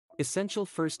Essential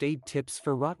first aid tips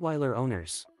for Rottweiler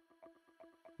owners.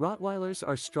 Rottweilers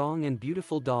are strong and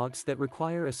beautiful dogs that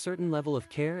require a certain level of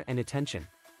care and attention.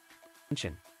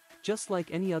 Just like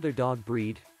any other dog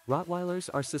breed, Rottweilers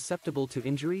are susceptible to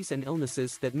injuries and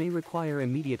illnesses that may require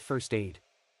immediate first aid.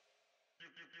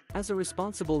 As a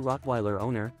responsible Rottweiler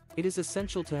owner, it is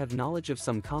essential to have knowledge of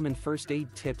some common first aid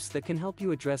tips that can help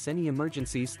you address any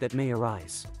emergencies that may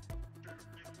arise.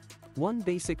 1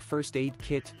 basic first aid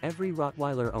kit. Every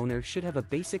Rottweiler owner should have a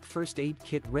basic first aid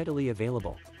kit readily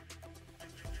available.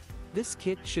 This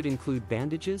kit should include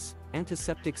bandages,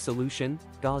 antiseptic solution,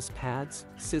 gauze pads,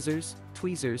 scissors,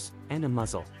 tweezers, and a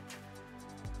muzzle.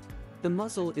 The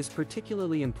muzzle is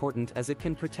particularly important as it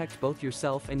can protect both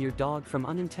yourself and your dog from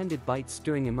unintended bites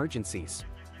during emergencies.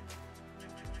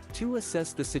 To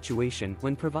assess the situation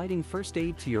when providing first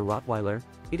aid to your Rottweiler,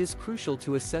 it is crucial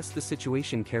to assess the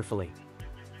situation carefully.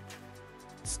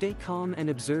 Stay calm and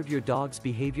observe your dog's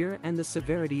behavior and the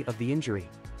severity of the injury.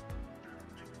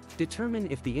 Determine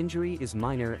if the injury is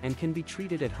minor and can be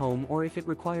treated at home or if it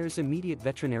requires immediate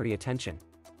veterinary attention.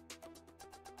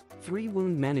 3.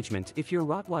 Wound management. If your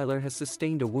Rottweiler has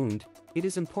sustained a wound, it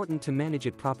is important to manage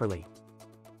it properly.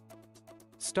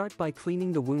 Start by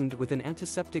cleaning the wound with an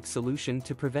antiseptic solution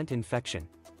to prevent infection.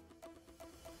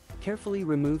 Carefully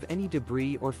remove any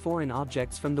debris or foreign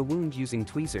objects from the wound using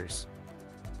tweezers.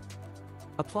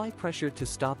 Apply pressure to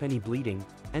stop any bleeding,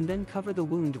 and then cover the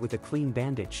wound with a clean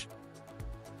bandage.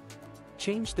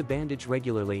 Change the bandage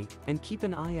regularly, and keep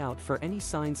an eye out for any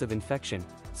signs of infection,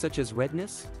 such as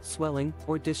redness, swelling,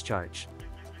 or discharge.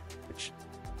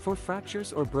 For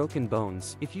fractures or broken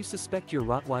bones, if you suspect your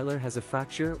Rottweiler has a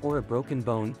fracture or a broken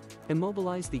bone,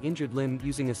 immobilize the injured limb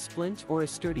using a splint or a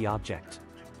sturdy object.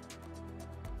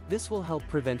 This will help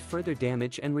prevent further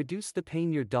damage and reduce the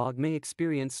pain your dog may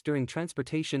experience during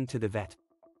transportation to the vet.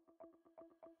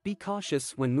 Be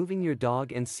cautious when moving your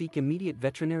dog and seek immediate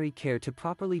veterinary care to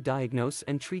properly diagnose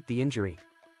and treat the injury.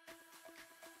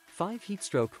 5.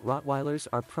 Heatstroke. Rottweilers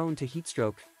are prone to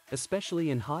heatstroke,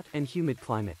 especially in hot and humid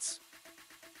climates.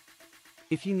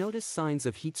 If you notice signs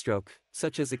of heatstroke,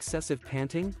 such as excessive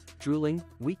panting, drooling,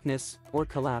 weakness, or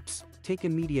collapse, take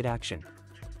immediate action.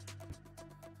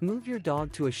 Move your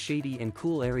dog to a shady and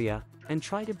cool area, and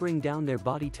try to bring down their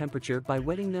body temperature by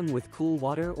wetting them with cool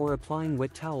water or applying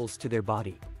wet towels to their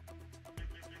body.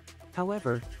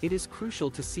 However, it is crucial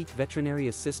to seek veterinary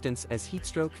assistance as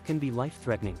heatstroke can be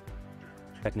life-threatening.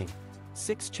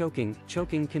 6. Choking.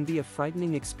 Choking can be a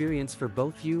frightening experience for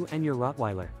both you and your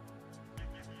Rottweiler.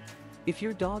 If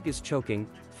your dog is choking,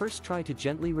 first try to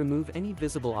gently remove any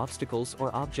visible obstacles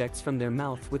or objects from their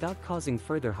mouth without causing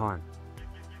further harm.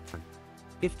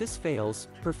 If this fails,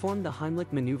 perform the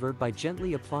Heimlich maneuver by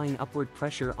gently applying upward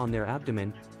pressure on their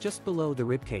abdomen, just below the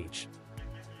ribcage.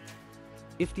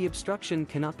 If the obstruction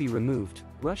cannot be removed,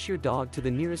 rush your dog to the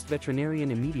nearest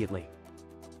veterinarian immediately.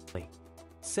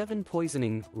 7.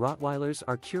 Poisoning. Rottweilers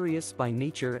are curious by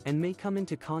nature and may come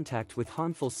into contact with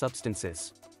harmful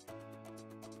substances.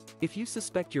 If you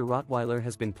suspect your Rottweiler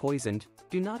has been poisoned,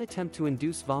 do not attempt to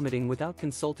induce vomiting without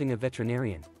consulting a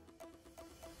veterinarian.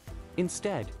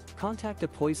 Instead, contact a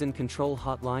poison control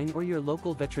hotline or your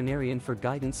local veterinarian for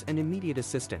guidance and immediate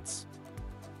assistance.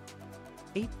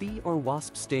 8. Bee or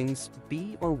wasp stings.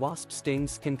 Bee or wasp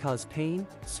stings can cause pain,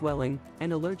 swelling,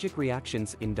 and allergic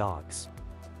reactions in dogs.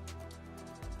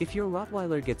 If your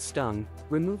Rottweiler gets stung,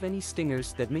 remove any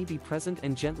stingers that may be present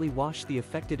and gently wash the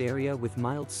affected area with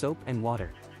mild soap and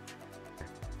water.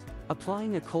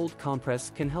 Applying a cold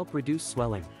compress can help reduce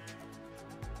swelling.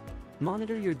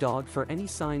 Monitor your dog for any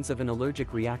signs of an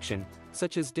allergic reaction,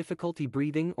 such as difficulty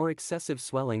breathing or excessive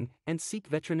swelling, and seek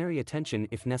veterinary attention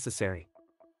if necessary.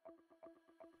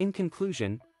 In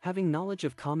conclusion, having knowledge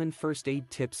of common first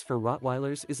aid tips for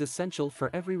Rottweilers is essential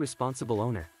for every responsible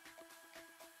owner.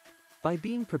 By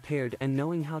being prepared and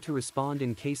knowing how to respond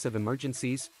in case of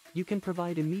emergencies, you can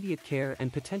provide immediate care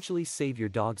and potentially save your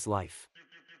dog's life.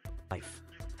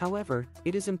 However,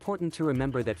 it is important to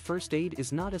remember that first aid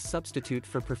is not a substitute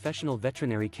for professional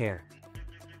veterinary care.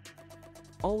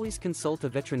 Always consult a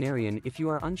veterinarian if you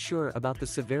are unsure about the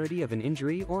severity of an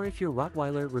injury or if your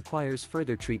Rottweiler requires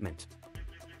further treatment.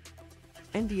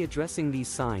 And by addressing these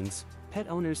signs, pet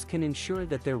owners can ensure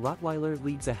that their Rottweiler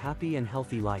leads a happy and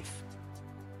healthy life.